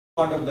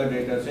part of the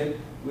data set,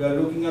 we are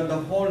looking at the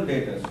whole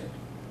data set.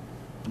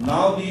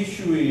 Now the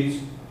issue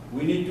is,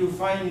 we need to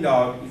find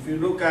out, if you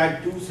look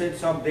at two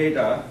sets of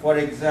data, for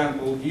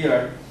example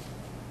here,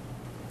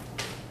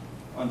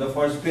 on the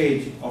first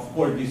page, of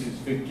course this is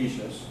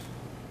fictitious,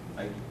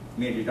 I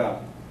made it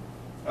up.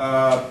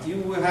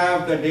 You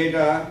have the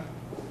data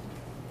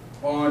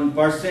on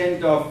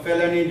percent of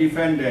felony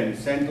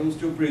defendants sentenced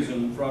to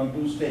prison from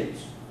 2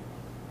 states.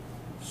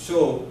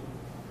 So,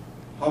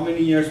 how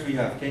many years we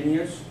have? 10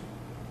 years?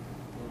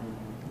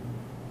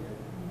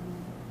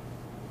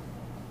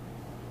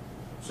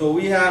 So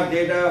we have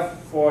data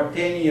for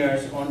 10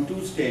 years on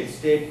 2 states,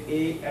 state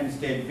A and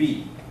state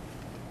B.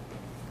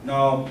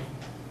 Now,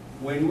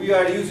 when we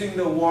are using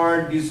the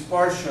word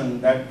dispersion,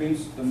 that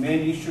means the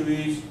main issue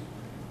is,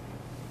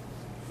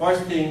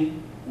 first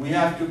thing, we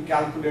have to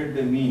calculate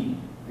the mean,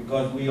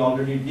 because we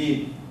already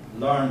did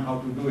learn how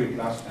to do it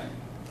last time.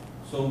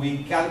 So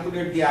we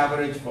calculate the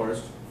average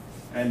first,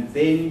 and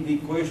then the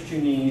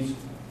question is,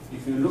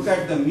 if you look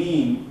at the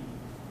mean,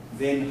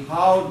 then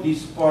how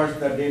dispersed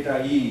the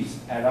data is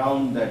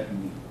around that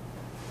mean.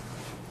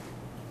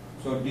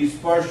 So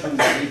dispersion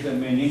is the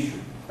main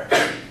issue.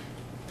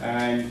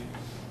 And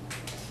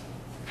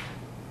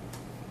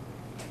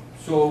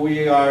so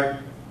we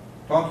are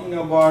talking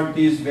about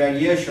this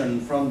variation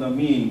from the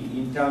mean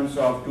in terms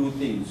of two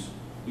things,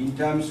 in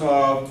terms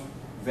of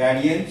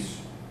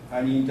variance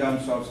and in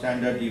terms of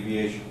standard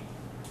deviation.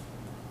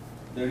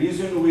 The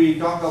reason we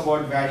talk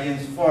about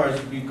variance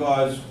first,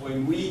 because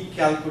when we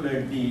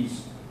calculate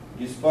these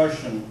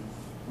dispersion,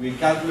 we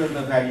calculate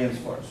the variance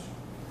first.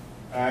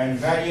 And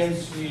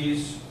variance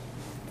is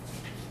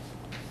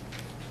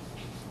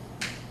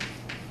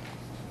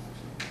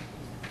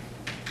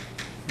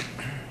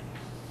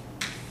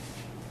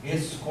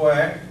S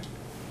squared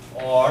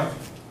or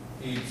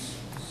it's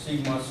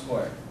sigma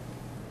squared.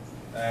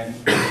 And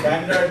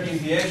standard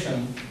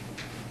deviation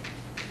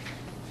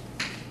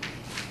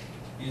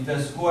is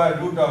the square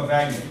root of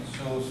variance.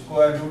 So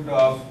square root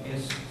of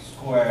S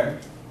squared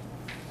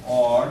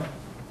or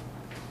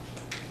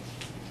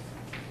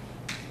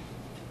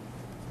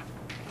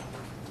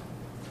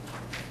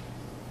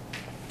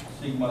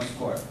sigma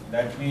squared.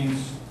 That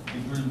means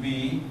it will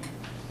be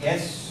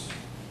S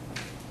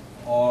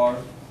or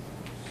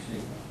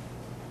sigma.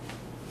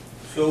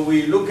 So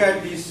we look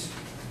at this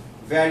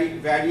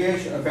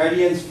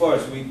variance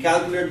first. We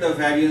calculate the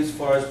variance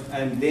first,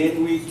 and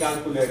then we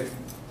calculate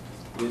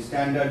the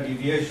standard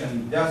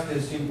deviation, just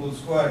a simple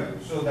square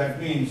root. So that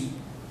means,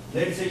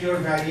 let's say your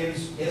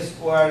variance S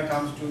squared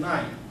comes to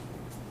 9.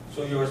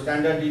 So your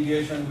standard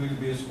deviation will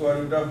be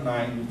square root of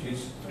 9, which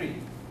is 3.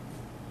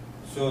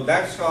 So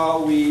that's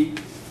how we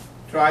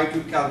try to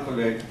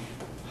calculate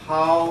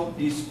how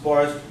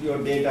dispersed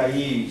your data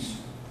is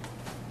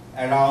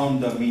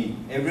around the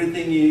mean.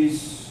 Everything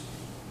is,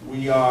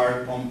 we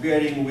are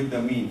comparing with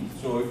the mean.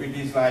 So if it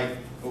is like,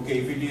 okay,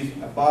 if it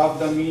is above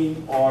the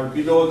mean or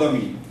below the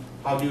mean,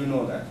 how do you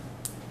know that?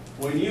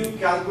 When you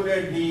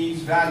calculate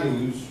these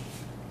values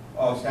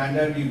of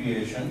standard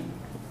deviation,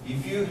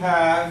 if you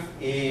have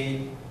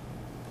a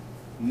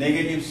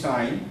negative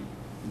sign,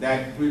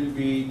 that will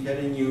be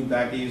telling you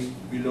that is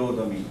below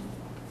the mean.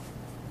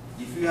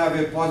 If you have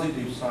a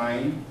positive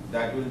sign,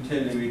 that will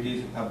tell you it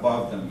is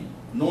above the mean.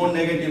 No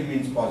negative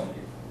means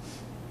positive.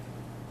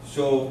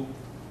 So,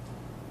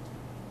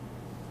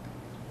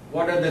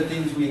 what are the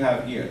things we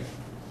have here?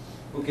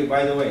 Okay,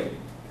 by the way,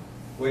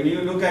 when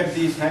you look at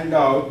this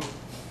handout,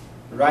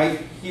 right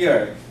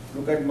here,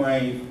 look at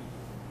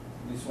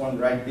this one,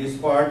 right, this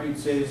part, it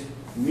says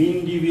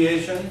mean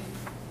deviation.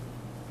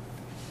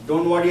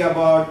 Don't worry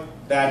about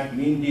that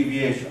mean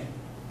deviation.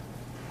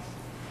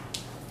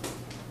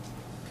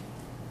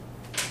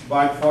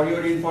 But for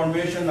your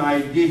information,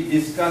 I did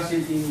discuss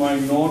it in my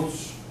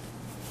notes.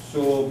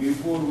 So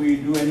before we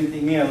do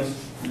anything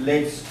else,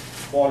 let's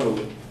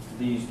follow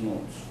these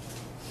notes.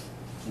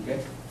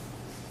 Okay?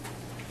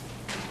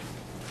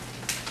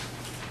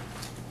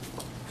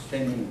 It's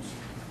 10 minutes.